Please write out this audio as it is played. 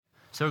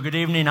So good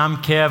evening,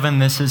 I'm Kevin,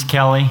 this is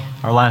Kelli.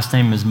 Our last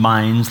name is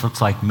Mainz,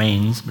 looks like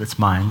Mainz, but it's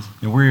Mainz.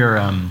 And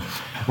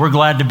we're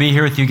glad to be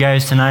here with you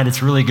guys tonight.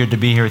 It's really good to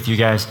be here with you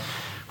guys.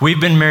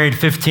 We've been married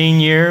 15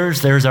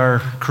 years. There's our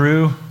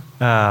crew,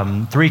 3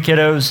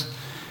 kiddos,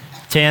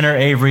 Tanner,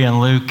 Avery,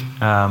 and Luke.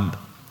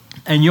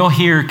 And you'll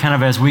hear kind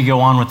of as we go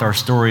on with our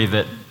story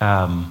that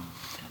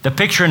the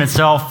picture in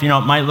itself, it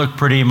might look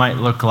pretty, it might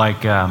look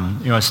like,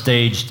 a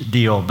staged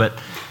deal, but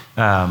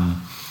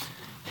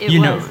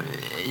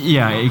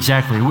yeah,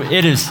 exactly.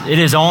 It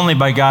is only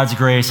by God's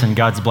grace and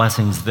God's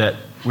blessings that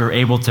we're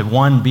able to,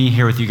 1, be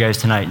here with you guys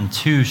tonight, and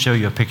 2, show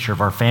you a picture of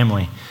our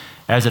family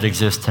as it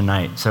exists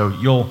tonight. So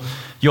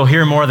you'll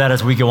hear more of that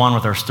as we go on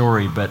with our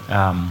story, but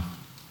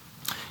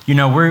we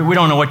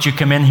don't know what you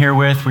come in here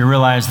with. We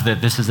realize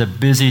that this is a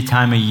busy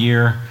time of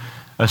year,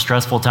 a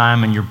stressful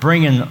time, and you're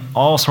bringing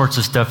all sorts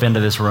of stuff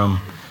into this room,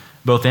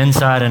 both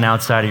inside and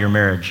outside of your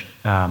marriage.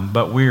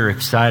 But we're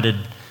excited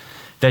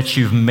that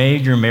you've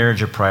made your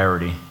marriage a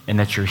priority and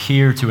that you're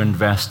here to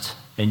invest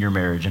in your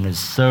marriage, and it's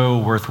so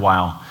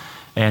worthwhile.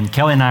 And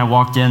Kelli and I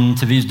walked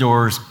into these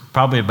doors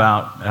probably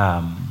about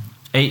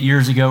 8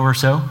 years ago or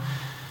so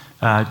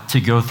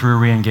to go through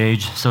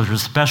Reengage. So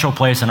there's a special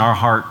place in our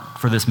heart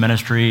for this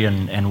ministry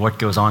and what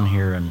goes on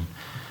here, and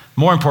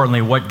more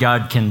importantly, what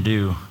God can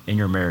do in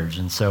your marriage.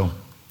 And so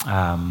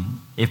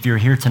if you're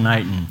here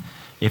tonight and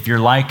if you're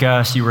like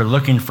us, you were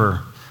looking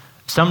for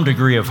some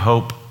degree of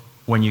hope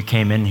when you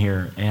came in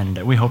here,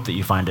 and we hope that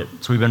you find it.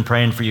 So we've been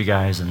praying for you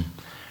guys, and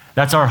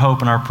that's our hope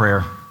and our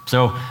prayer.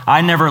 So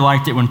I never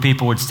liked it when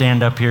people would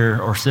stand up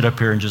here or sit up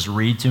here and just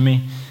read to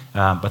me,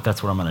 but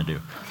that's what I'm going to do.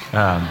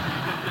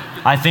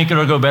 I think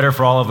it'll go better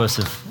for all of us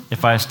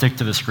if I stick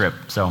to the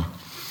script. So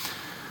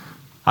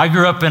I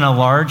grew up in a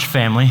large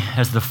family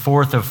as the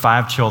 4th of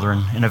 5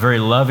 children in a very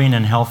loving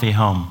and healthy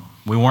home.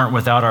 We weren't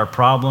without our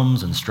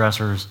problems and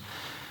stressors,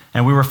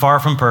 and we were far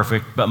from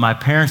perfect, but my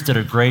parents did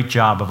a great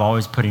job of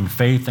always putting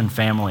faith and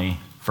family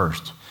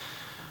first.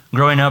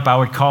 Growing up, I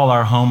would call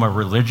our home a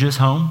religious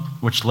home,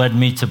 which led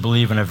me to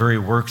believe in a very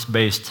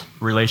works-based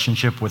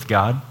relationship with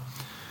God.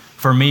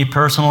 For me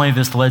personally,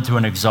 this led to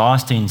an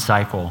exhausting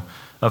cycle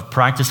of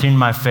practicing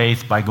my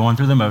faith by going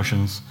through the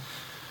motions,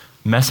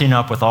 messing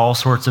up with all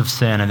sorts of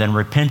sin, and then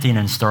repenting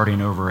and starting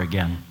over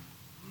again.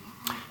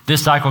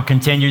 This cycle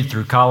continued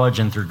through college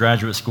and through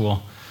graduate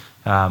school,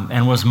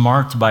 and was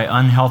marked by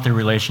unhealthy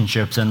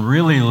relationships and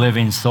really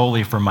living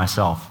solely for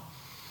myself.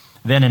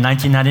 Then in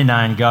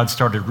 1999, God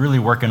started really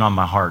working on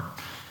my heart.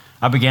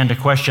 I began to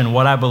question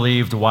what I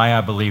believed, why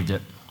I believed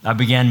it. I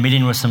began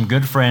meeting with some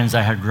good friends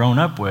I had grown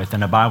up with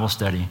in a Bible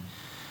study.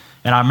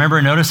 And I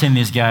remember noticing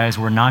these guys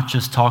were not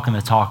just talking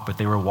the talk, but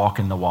they were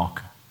walking the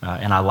walk,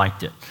 and I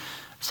liked it.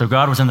 So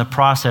God was in the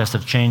process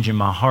of changing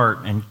my heart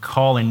and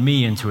calling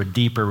me into a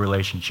deeper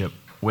relationship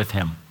with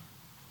Him.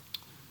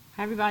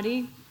 Hi,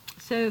 everybody.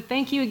 So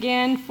thank you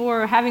again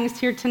for having us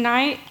here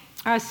tonight.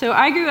 So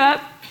I grew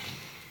up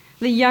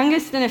the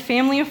youngest in a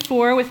family of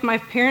 4, with my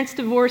parents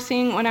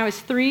divorcing when I was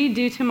 3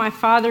 due to my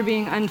father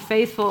being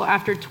unfaithful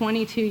after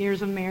 22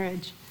 years of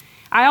marriage.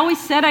 I always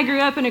said I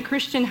grew up in a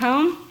Christian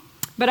home,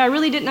 but I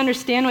really didn't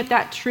understand what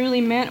that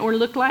truly meant or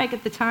looked like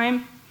at the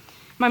time.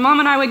 My mom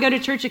and I would go to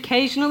church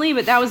occasionally,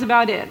 but that was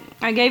about it.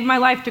 I gave my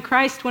life to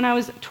Christ when I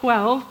was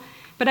 12,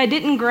 but I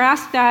didn't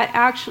grasp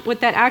what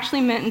that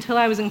actually meant until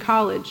I was in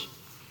college.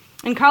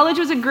 And college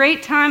was a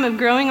great time of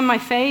growing in my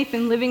faith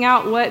and living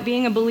out what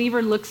being a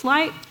believer looks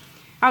like.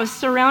 I was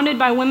surrounded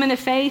by women of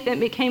faith, and it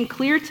became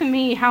clear to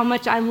me how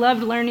much I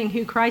loved learning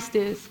who Christ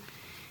is.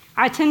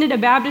 I attended a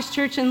Baptist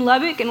church in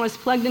Lubbock and was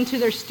plugged into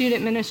their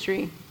student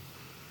ministry.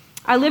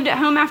 I lived at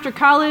home after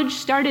college,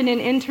 started an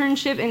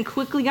internship, and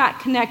quickly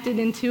got connected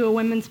into a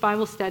women's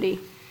Bible study.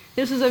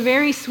 This was a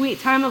very sweet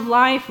time of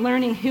life,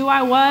 learning who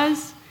I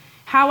was,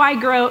 how I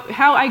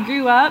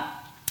grew up,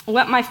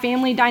 what my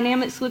family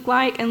dynamics look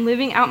like, and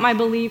living out my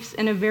beliefs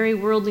in a very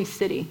worldly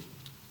city.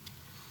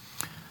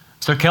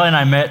 So Kelli and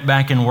I met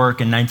back in work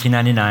in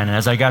 1999, and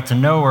as I got to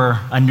know her,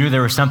 I knew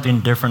there was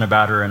something different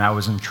about her, and I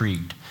was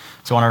intrigued.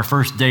 So on our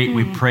first date,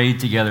 we prayed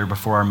together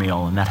before our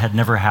meal, and that had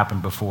never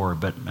happened before,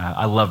 but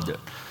I loved it.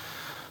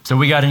 So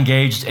we got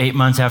engaged 8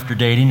 months after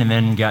dating and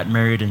then got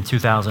married in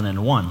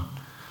 2001.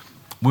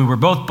 We were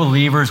both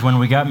believers when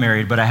we got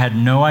married, but I had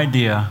no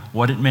idea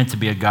what it meant to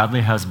be a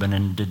godly husband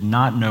and did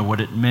not know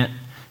what it meant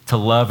to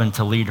love and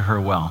to lead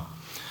her well.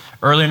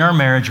 Early in our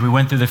marriage, we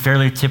went through the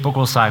fairly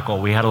typical cycle.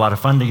 We had a lot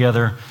of fun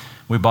together.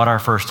 We bought our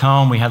first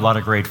home. We had a lot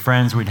of great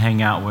friends we'd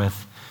hang out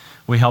with.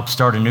 We helped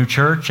start a new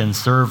church and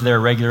serve there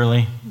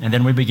regularly, and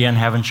then we began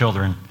having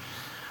children.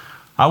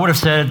 I would have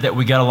said that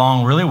we got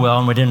along really well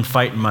and we didn't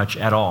fight much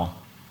at all.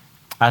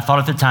 I thought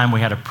at the time we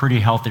had a pretty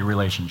healthy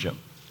relationship.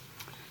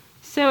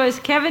 So as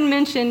Kevin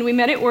mentioned, we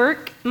met at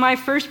work. My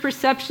first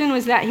perception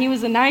was that he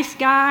was a nice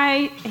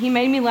guy. He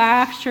made me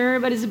laugh, sure,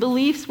 but his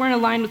beliefs weren't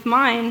aligned with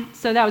mine,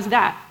 so that was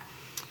that.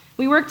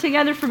 We worked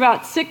together for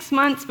about 6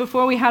 months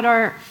before we had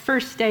our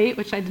first date,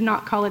 which I did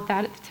not call it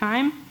that at the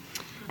time.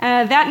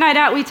 That night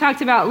out, we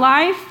talked about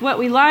life, what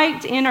we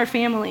liked, and our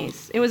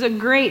families. It was a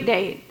great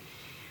date.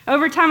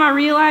 Over time, I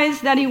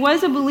realized that he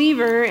was a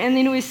believer and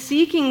then he was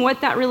seeking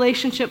what that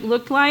relationship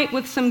looked like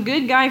with some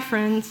good guy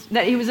friends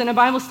that he was in a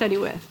Bible study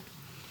with.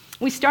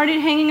 We started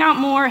hanging out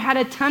more, had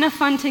a ton of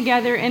fun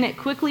together, and it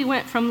quickly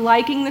went from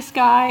liking this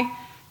guy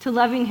to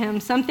loving him,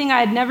 something I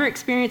had never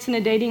experienced in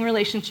a dating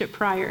relationship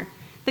prior.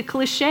 The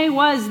cliche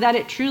was that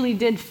it truly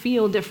did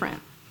feel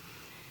different.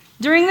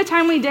 During the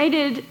time we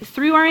dated,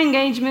 through our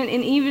engagement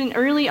and even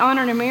early on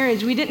in our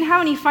marriage, we didn't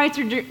have any fights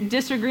or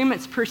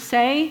disagreements per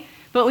se,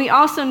 but we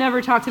also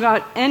never talked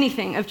about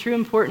anything of true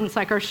importance,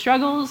 like our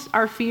struggles,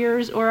 our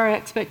fears, or our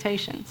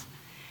expectations.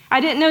 I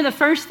didn't know the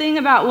first thing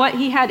about what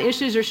he had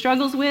issues or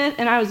struggles with,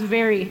 and I was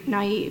very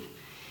naive.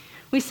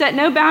 We set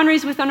no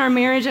boundaries within our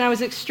marriage, and I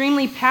was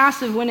extremely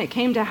passive when it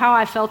came to how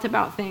I felt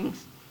about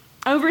things.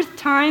 Over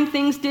time,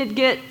 things did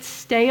get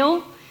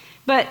stale,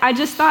 but I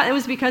just thought it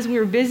was because we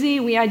were busy,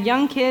 we had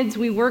young kids,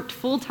 we worked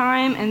full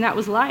time, and that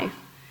was life.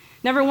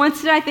 Never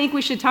once did I think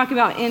we should talk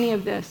about any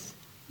of this.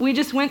 We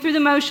just went through the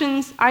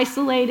motions,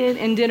 isolated,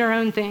 and did our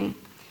own thing.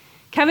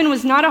 Kevin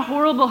was not a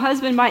horrible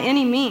husband by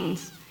any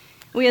means.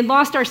 We had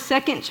lost our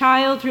second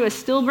child through a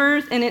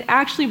stillbirth, and it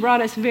actually brought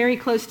us very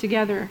close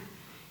together.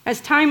 As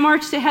time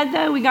marched ahead,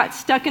 though, we got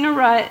stuck in a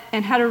rut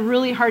and had a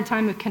really hard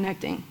time of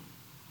connecting.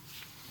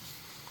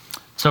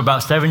 So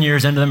about 7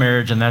 years into the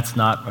marriage, and that's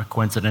not a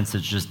coincidence,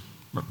 it just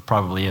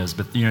probably is,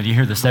 but you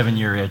hear the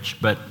 7-year itch,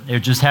 but it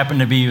just happened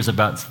to be, it was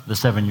about the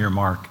 7-year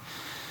mark.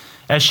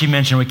 As she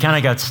mentioned, we kind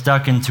of got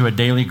stuck into a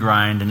daily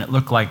grind, and it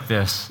looked like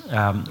this.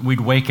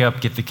 We'd wake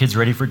up, get the kids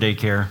ready for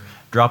daycare,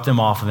 drop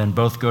them off, and then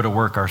both go to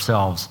work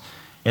ourselves.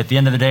 At the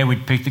end of the day,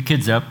 we'd pick the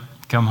kids up,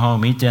 come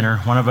home, eat dinner.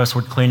 One of us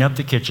would clean up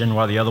the kitchen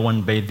while the other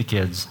one bathed the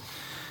kids.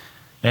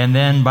 And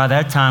then by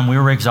that time, we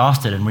were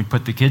exhausted, and we'd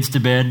put the kids to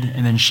bed,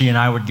 and then she and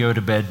I would go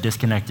to bed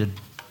disconnected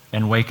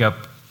and wake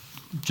up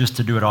just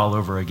to do it all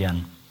over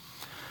again.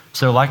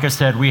 So like I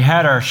said, we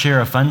had our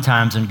share of fun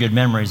times and good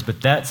memories,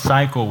 but that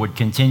cycle would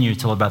continue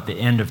till about the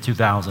end of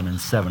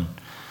 2007.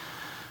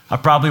 I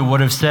probably would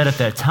have said at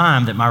that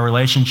time that my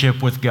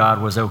relationship with God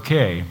was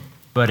okay,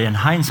 but in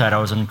hindsight, I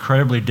was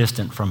incredibly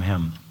distant from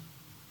him.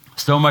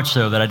 So much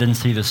so that I didn't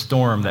see the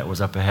storm that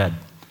was up ahead.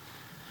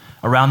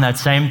 Around that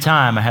same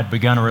time, I had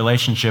begun a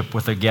relationship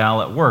with a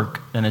gal at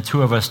work, and the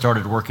two of us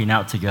started working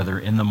out together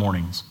in the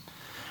mornings.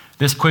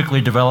 This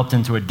quickly developed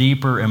into a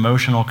deeper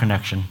emotional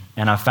connection,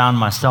 and I found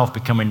myself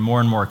becoming more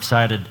and more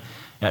excited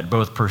at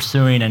both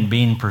pursuing and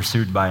being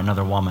pursued by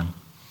another woman.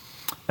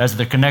 As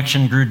the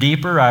connection grew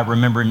deeper, I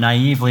remember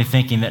naively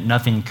thinking that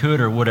nothing could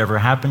or would ever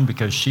happen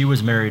because she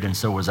was married and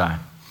so was I.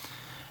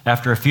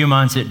 After a few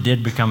months, it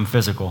did become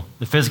physical.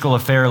 The physical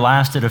affair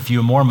lasted a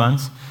few more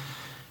months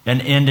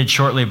and ended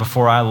shortly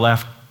before I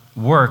left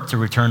work to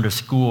return to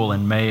school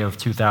in May of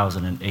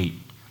 2008.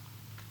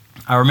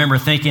 I remember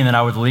thinking that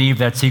I would leave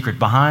that secret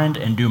behind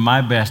and do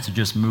my best to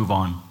just move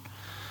on.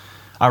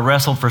 I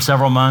wrestled for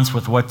several months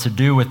with what to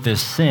do with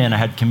this sin I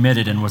had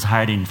committed and was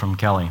hiding from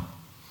Kelli.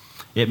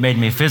 It made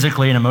me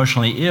physically and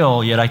emotionally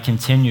ill, yet I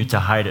continued to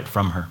hide it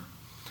from her.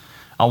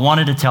 I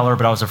wanted to tell her,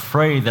 but I was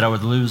afraid that I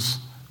would lose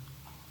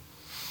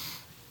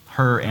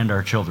her and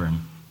our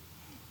children.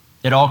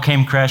 It all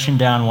came crashing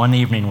down one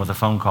evening with a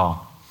phone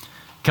call.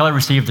 Kelli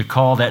received a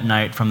call that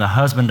night from the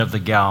husband of the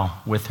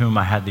gal with whom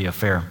I had the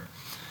affair.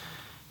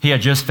 He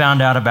had just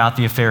found out about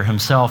the affair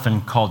himself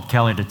and called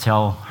Kelli to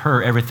tell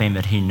her everything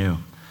that he knew.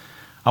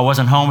 I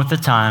wasn't home at the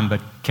time,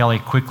 but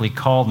Kelli quickly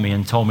called me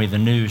and told me the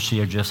news she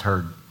had just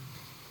heard.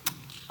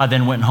 I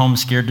then went home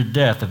scared to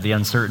death of the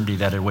uncertainty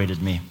that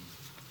awaited me.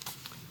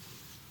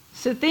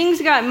 So things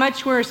got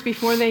much worse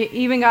before they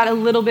even got a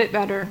little bit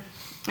better.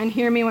 And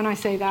hear me when I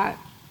say that.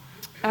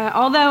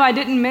 Although I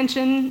didn't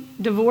mention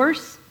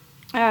divorce,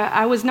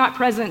 I was not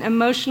present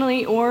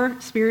emotionally or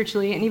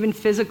spiritually and even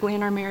physically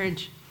in our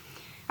marriage.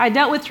 I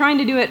dealt with trying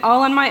to do it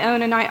all on my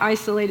own, and I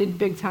isolated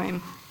big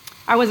time.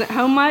 I wasn't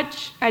home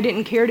much. I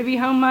didn't care to be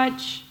home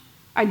much.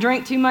 I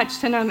drank too much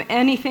to numb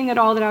anything at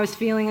all that I was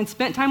feeling and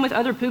spent time with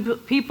other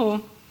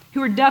people who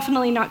were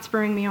definitely not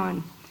spurring me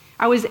on.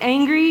 I was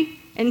angry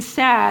and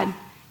sad,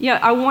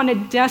 yet I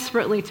wanted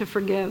desperately to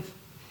forgive.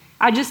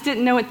 I just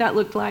didn't know what that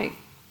looked like.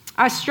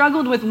 I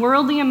struggled with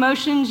worldly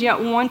emotions,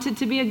 yet wanted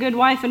to be a good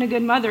wife and a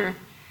good mother.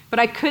 But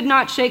I could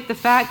not shake the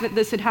fact that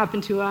this had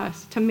happened to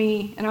us, to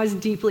me, and I was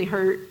deeply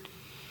hurt.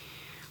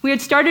 We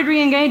had started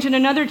re-engage in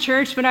another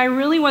church, but I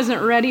really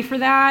wasn't ready for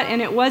that,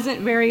 and it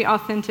wasn't very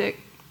authentic.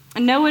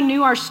 And no one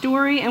knew our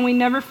story, and we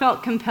never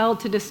felt compelled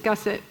to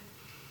discuss it.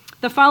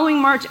 The following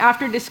March,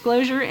 after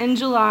disclosure in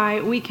July,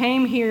 we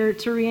came here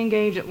to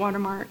re-engage at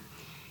Watermark.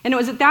 And it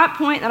was at that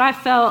point that I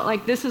felt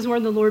like this is where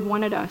the Lord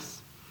wanted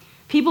us.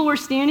 People were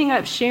standing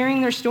up,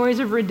 sharing their stories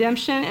of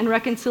redemption and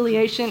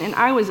reconciliation, and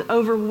I was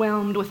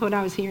overwhelmed with what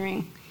I was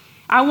hearing.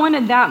 I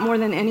wanted that more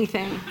than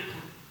anything.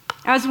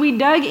 As we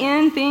dug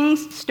in,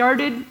 things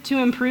started to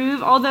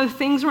improve, although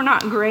things were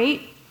not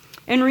great,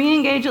 and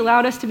re-engage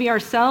allowed us to be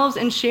ourselves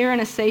and share in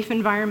a safe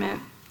environment.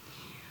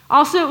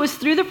 Also, it was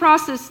through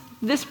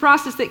this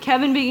process that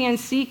Kevin began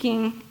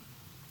seeking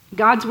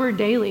God's word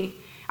daily.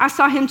 I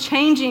saw him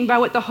changing by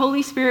what the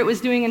Holy Spirit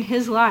was doing in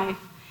his life.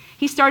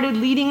 He started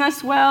leading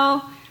us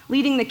well,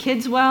 leading the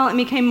kids well, and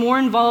became more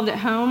involved at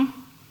home.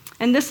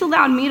 And this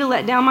allowed me to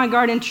let down my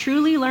guard and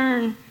truly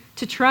learn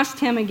to trust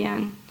him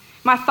again.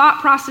 My thought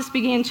process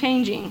began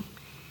changing.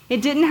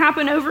 It didn't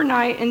happen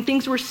overnight, and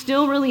things were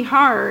still really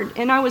hard,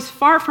 and I was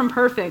far from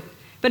perfect.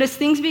 But as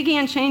things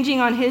began changing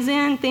on his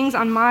end, things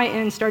on my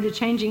end started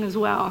changing as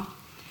well.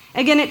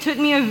 Again, it took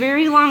me a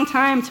very long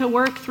time to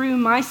work through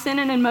my sin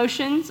and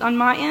emotions on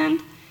my end.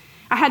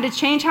 I had to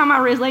change how my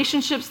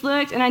relationships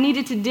looked, and I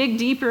needed to dig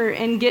deeper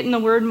and get in the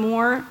Word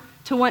more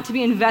to want to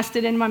be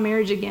invested in my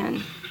marriage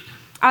again.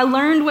 I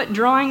learned what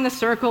drawing the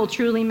circle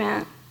truly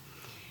meant.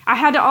 I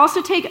had to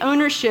also take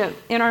ownership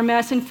in our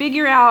mess and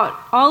figure out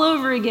all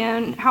over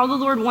again how the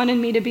Lord wanted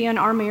me to be in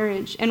our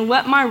marriage and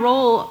what my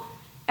role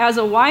as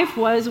a wife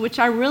was, which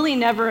I really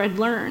never had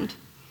learned.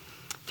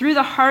 Through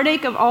the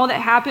heartache of all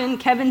that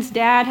happened, Kevin's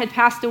dad had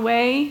passed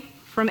away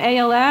from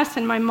ALS,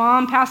 and my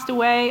mom passed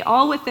away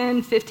all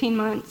within 15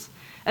 months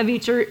of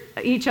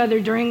each other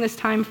during this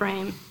time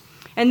frame.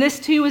 And this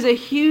too was a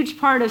huge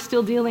part of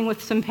still dealing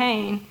with some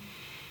pain.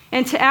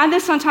 And to add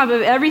this on top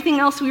of everything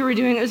else we were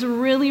doing, it was a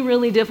really,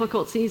 really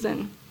difficult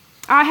season.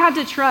 I had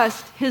to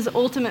trust his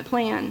ultimate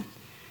plan.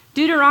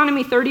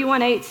 Deuteronomy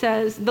 31:8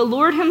 says, "The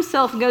Lord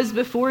himself goes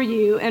before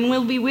you and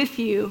will be with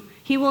you.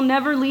 He will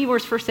never leave or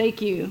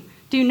forsake you.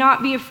 Do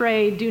not be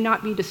afraid. Do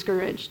not be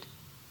discouraged."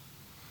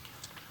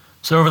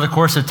 So over the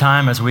course of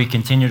time, as we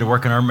continue to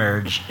work in our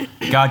marriage,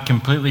 God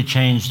completely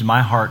changed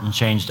my heart and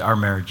changed our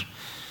marriage.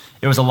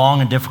 It was a long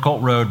and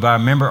difficult road, but I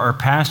remember our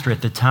pastor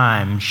at the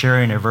time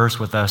sharing a verse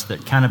with us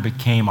that kind of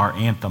became our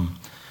anthem,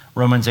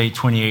 Romans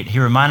 8:28. He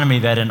reminded me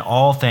that in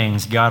all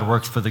things, God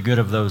works for the good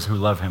of those who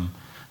love him,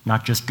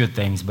 not just good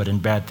things, but in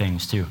bad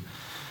things too.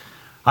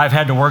 I've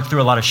had to work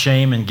through a lot of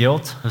shame and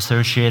guilt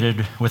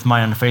associated with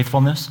my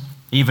unfaithfulness.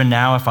 Even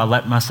now, if I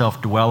let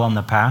myself dwell on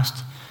the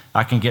past,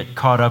 I can get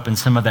caught up in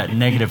some of that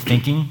negative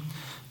thinking,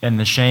 and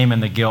the shame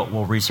and the guilt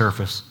will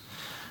resurface.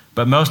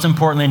 But most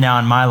importantly now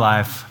in my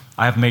life,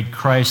 I have made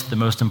Christ the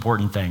most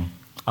important thing.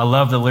 I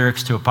love the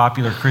lyrics to a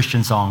popular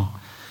Christian song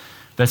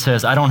that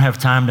says, "I don't have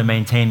time to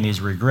maintain these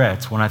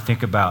regrets when I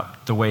think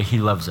about the way he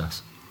loves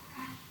us."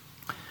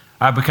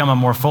 I've become a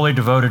more fully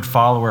devoted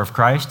follower of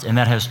Christ, and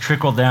that has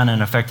trickled down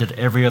and affected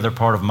every other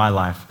part of my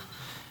life.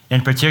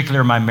 In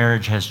particular, my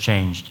marriage has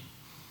changed.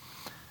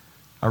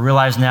 I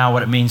realize now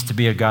what it means to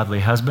be a godly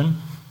husband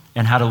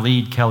and how to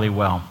lead Kelli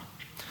well.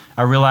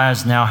 I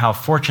realize now how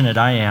fortunate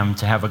I am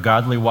to have a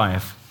godly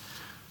wife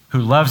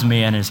who loves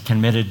me and is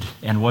committed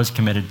and was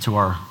committed to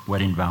our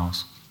wedding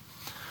vows.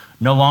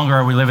 No longer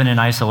are we living in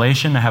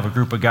isolation. I have a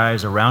group of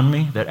guys around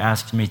me that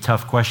asks me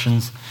tough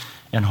questions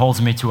and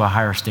holds me to a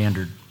higher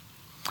standard.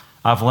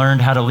 I've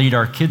learned how to lead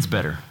our kids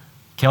better.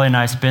 Kelli and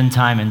I spend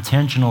time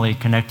intentionally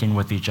connecting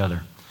with each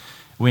other.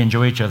 We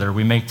enjoy each other.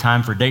 We make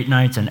time for date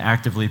nights and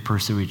actively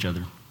pursue each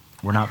other.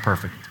 We're not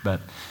perfect,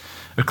 but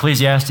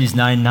Ecclesiastes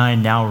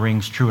 9:9 now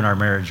rings true in our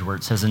marriage, where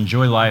it says,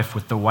 "Enjoy life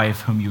with the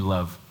wife whom you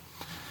love."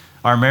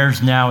 Our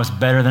marriage now is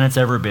better than it's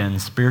ever been,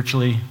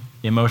 spiritually,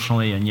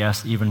 emotionally, and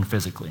yes, even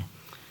physically.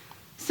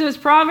 So as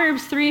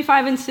Proverbs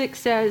 3:5-6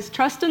 says,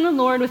 "Trust in the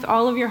Lord with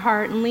all of your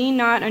heart and lean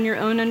not on your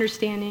own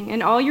understanding.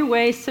 In all your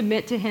ways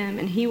submit to him,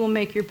 and he will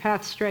make your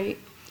path straight."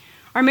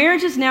 Our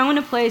marriage is now in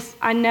a place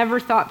I never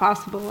thought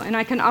possible, and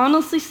I can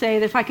honestly say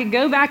that if I could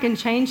go back and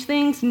change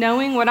things,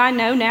 knowing what I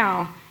know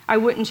now, I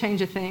wouldn't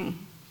change a thing.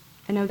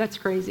 I know that's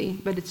crazy,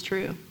 but it's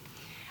true.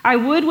 I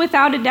would,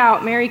 without a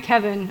doubt, marry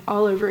Kevin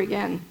all over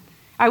again.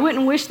 I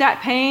wouldn't wish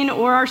that pain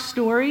or our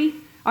story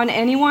on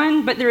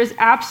anyone, but there is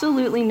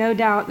absolutely no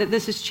doubt that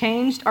this has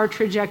changed our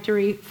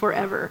trajectory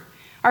forever.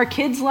 Our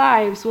kids'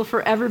 lives will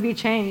forever be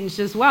changed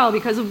as well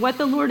because of what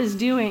the Lord is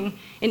doing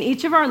in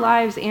each of our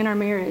lives and our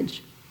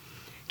marriage.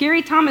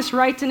 Gary Thomas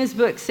writes in his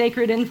book,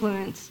 Sacred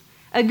Influence,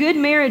 "A good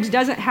marriage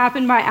doesn't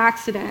happen by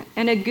accident,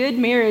 and a good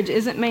marriage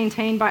isn't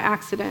maintained by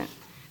accident.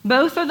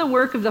 Both are the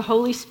work of the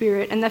Holy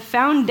Spirit and the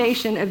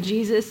foundation of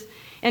Jesus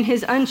and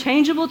his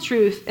unchangeable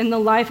truth in the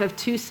life of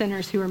two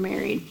sinners who are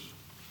married."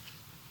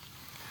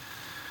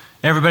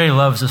 Everybody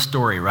loves a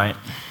story, right?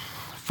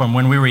 From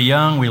when we were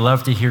young, we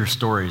love to hear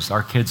stories.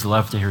 Our kids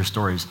love to hear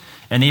stories.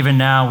 And even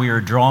now, we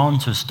are drawn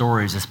to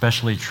stories,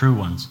 especially true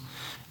ones.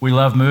 We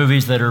love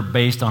movies that are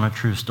based on a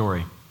true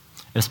story,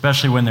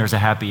 especially when there's a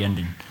happy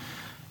ending.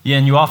 Yeah,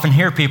 and you often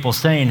hear people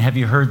saying, "Have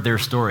you heard their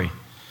story?"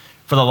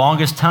 For the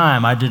longest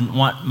time, I didn't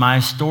want my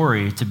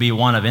story to be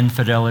one of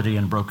infidelity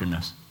and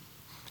brokenness.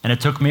 And it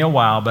took me a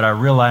while, but I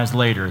realized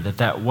later that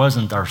that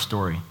wasn't our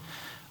story.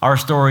 Our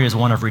story is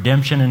one of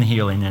redemption and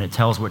healing, and it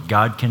tells what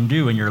God can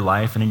do in your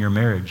life and in your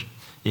marriage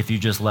if you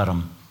just let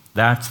him.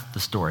 That's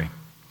the story.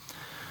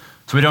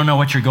 So we don't know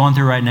what you're going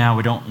through right now.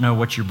 We don't know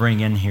what you're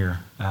bringing in here.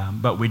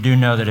 But we do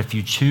know that if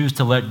you choose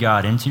to let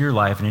God into your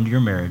life and into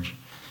your marriage,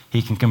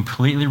 he can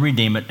completely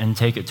redeem it and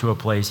take it to a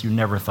place you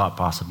never thought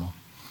possible.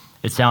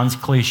 It sounds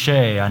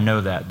cliche, I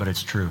know that, but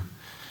it's true.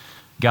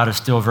 God is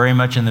still very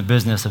much in the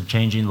business of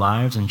changing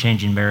lives and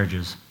changing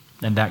marriages,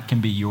 and that can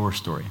be your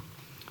story.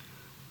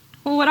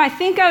 Well, what I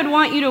think I would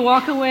want you to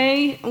walk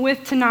away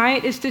with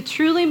tonight is to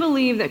truly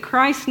believe that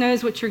Christ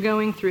knows what you're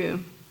going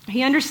through.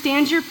 He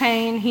understands your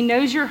pain, he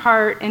knows your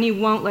heart, and he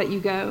won't let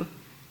you go.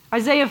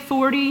 Isaiah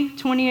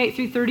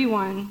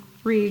 40:28-31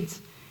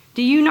 reads,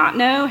 "Do you not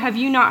know, have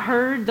you not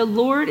heard? The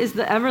Lord is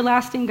the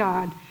everlasting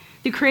God,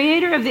 the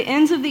creator of the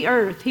ends of the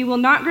earth. He will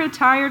not grow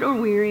tired or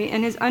weary,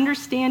 and his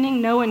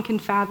understanding no one can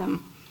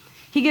fathom.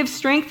 He gives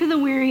strength to the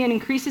weary and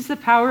increases the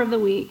power of the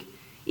weak.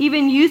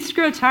 Even youths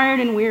grow tired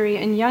and weary,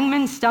 and young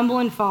men stumble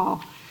and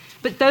fall.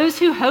 But those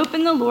who hope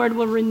in the Lord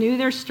will renew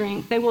their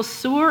strength. They will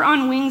soar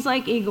on wings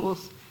like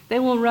eagles. They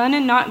will run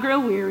and not grow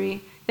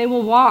weary. They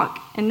will walk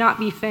and not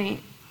be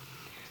faint."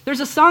 There's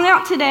a song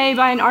out today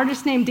by an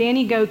artist named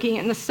Danny Goki,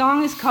 and the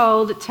song is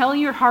called "Tell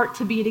Your Heart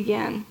to Beat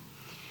Again."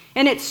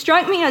 And it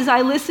struck me as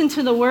I listened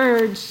to the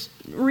words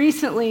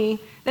recently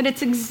that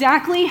it's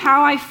exactly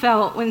how I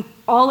felt when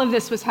all of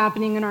this was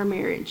happening in our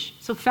marriage.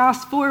 So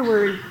fast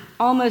forward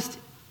almost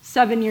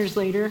 7 years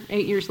later,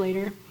 8 years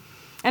later.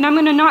 And I'm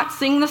going to not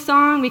sing the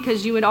song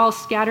because you would all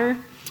scatter,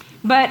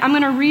 but I'm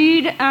going to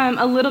read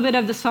a little bit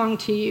of the song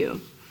to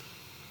you.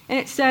 And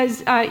it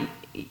says,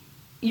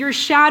 "You're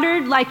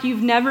shattered like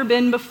you've never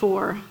been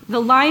before,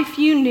 the life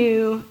you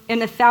knew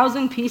in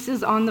 1,000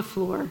 pieces on the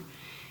floor.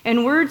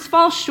 And words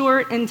fall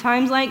short in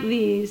times like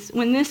these,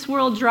 when this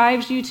world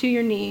drives you to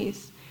your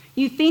knees.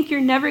 You think you're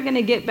never going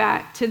to get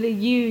back to the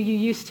you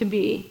used to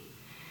be.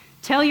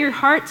 Tell your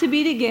heart to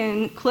beat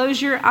again,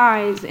 close your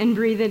eyes and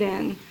breathe it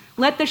in.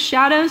 Let the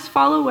shadows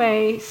fall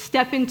away,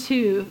 step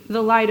into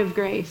the light of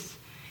grace.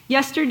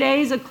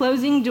 Yesterday's a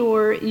closing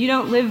door, you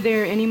don't live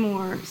there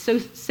anymore. So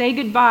say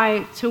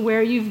goodbye to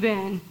where you've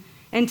been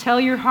and tell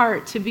your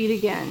heart to beat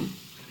again."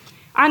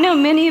 I know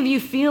many of you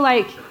feel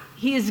like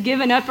he has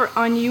given up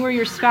on you or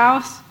your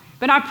spouse,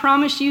 but I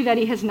promise you that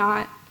he has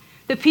not.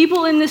 The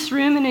people in this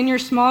room and in your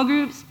small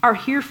groups are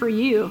here for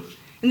you.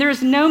 And there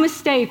is no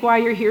mistake why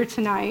you're here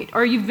tonight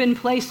or you've been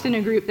placed in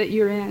a group that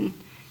you're in.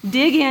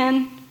 Dig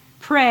in,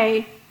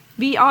 pray,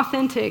 be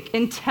authentic,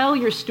 and tell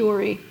your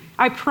story.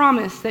 I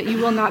promise that you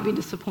will not be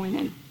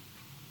disappointed.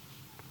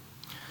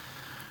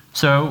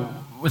 So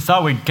we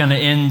thought we'd kind of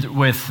end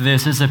with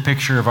this. This is a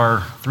picture of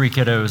our 3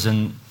 kiddos.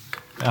 And,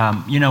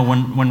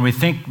 when we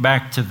think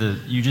back to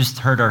you just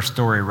heard our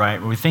story, right?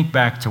 When we think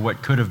back to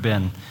what could have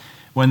been,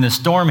 when the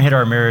storm hit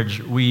our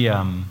marriage, we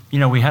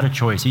had a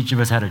choice. Each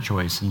of us had a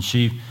choice. And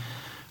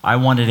I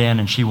wanted in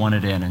and she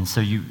wanted in. And so,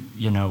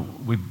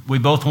 we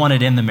both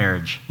wanted in the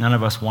marriage. None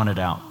of us wanted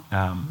out.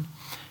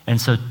 And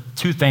so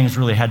 2 things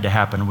really had to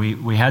happen.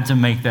 We had to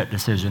make that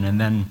decision, and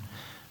then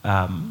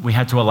we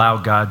had to allow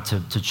God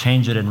to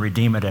change it and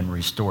redeem it and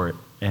restore it.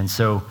 And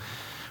so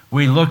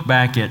we look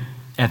back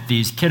at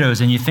these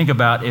kiddos, and you think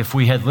about if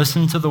we had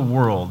listened to the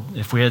world,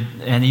 if we had,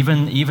 and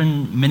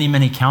even many,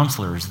 many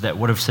counselors that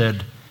would have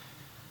said,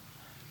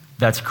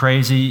 "That's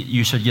crazy,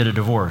 you should get a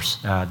divorce.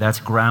 That's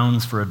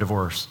grounds for a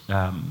divorce."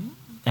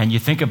 And you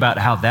think about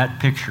how that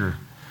picture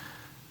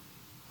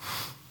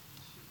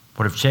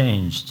would have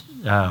changed.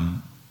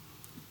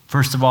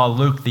 First of all,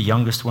 Luke, the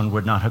youngest one,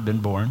 would not have been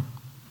born.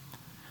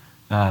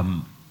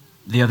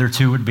 The other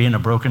 2 would be in a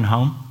broken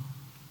home.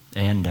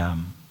 And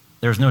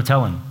there's no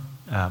telling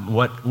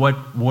what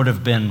would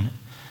have been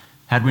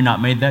had we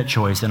not made that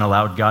choice and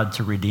allowed God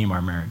to redeem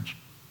our marriage.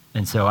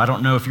 And so I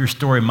don't know if your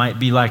story might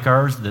be like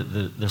ours.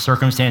 The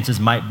circumstances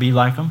might be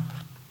like them.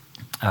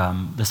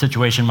 The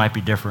situation might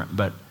be different.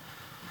 But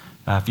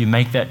if you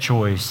make that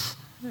choice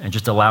and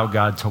just allow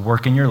God to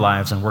work in your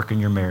lives and work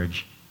in your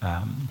marriage,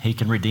 he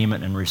can redeem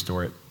it and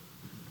restore it.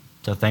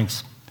 So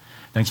thanks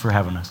for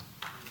having us.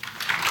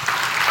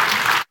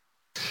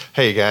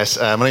 Hey guys,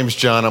 my name is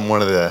John. I'm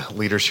one of the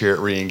leaders here at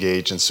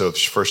Reengage, and so if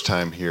it's your first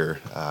time here,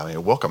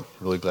 welcome.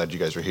 Really glad you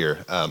guys are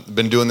here.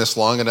 Been doing this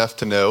long enough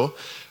to know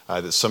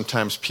that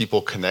sometimes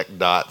people connect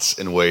dots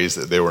in ways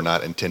that they were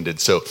not intended.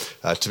 So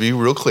to be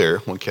real clear,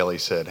 when Kelli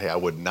said, "Hey, I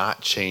would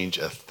not change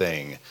a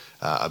thing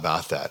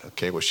about that,"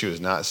 okay, what she was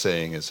not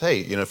saying is, "Hey,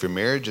 if your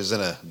marriage is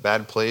in a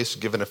bad place,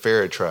 give an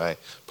affair a try,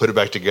 put it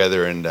back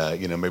together, and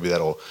maybe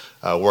that'll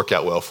work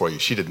out well for you."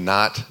 She did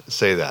not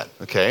say that,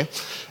 okay?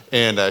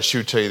 And she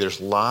would tell you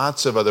there's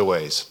lots of other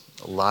ways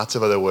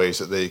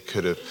that they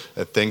could have,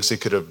 things they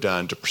could have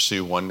done to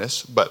pursue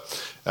oneness.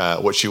 But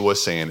what she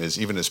was saying is,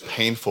 even as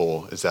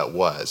painful as that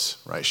was,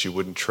 right, she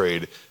wouldn't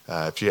trade,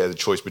 if she had the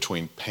choice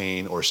between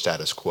pain or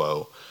status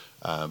quo,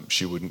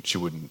 she wouldn't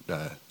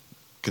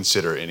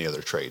consider any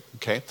other trade,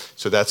 okay?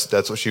 So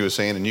that's what she was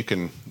saying, and you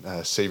can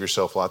save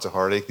yourself lots of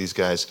heartache. These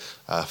guys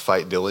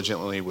fight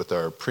diligently with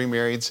our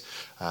pre-marrieds,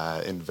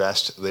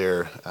 invest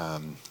there,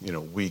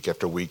 week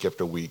after week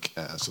after week,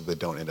 so they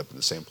don't end up in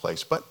the same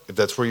place. But if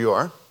that's where you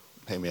are,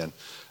 hey man,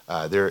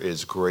 there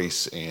is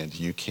grace, and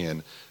you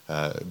can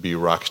be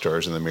rock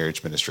stars in the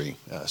marriage ministry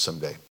someday.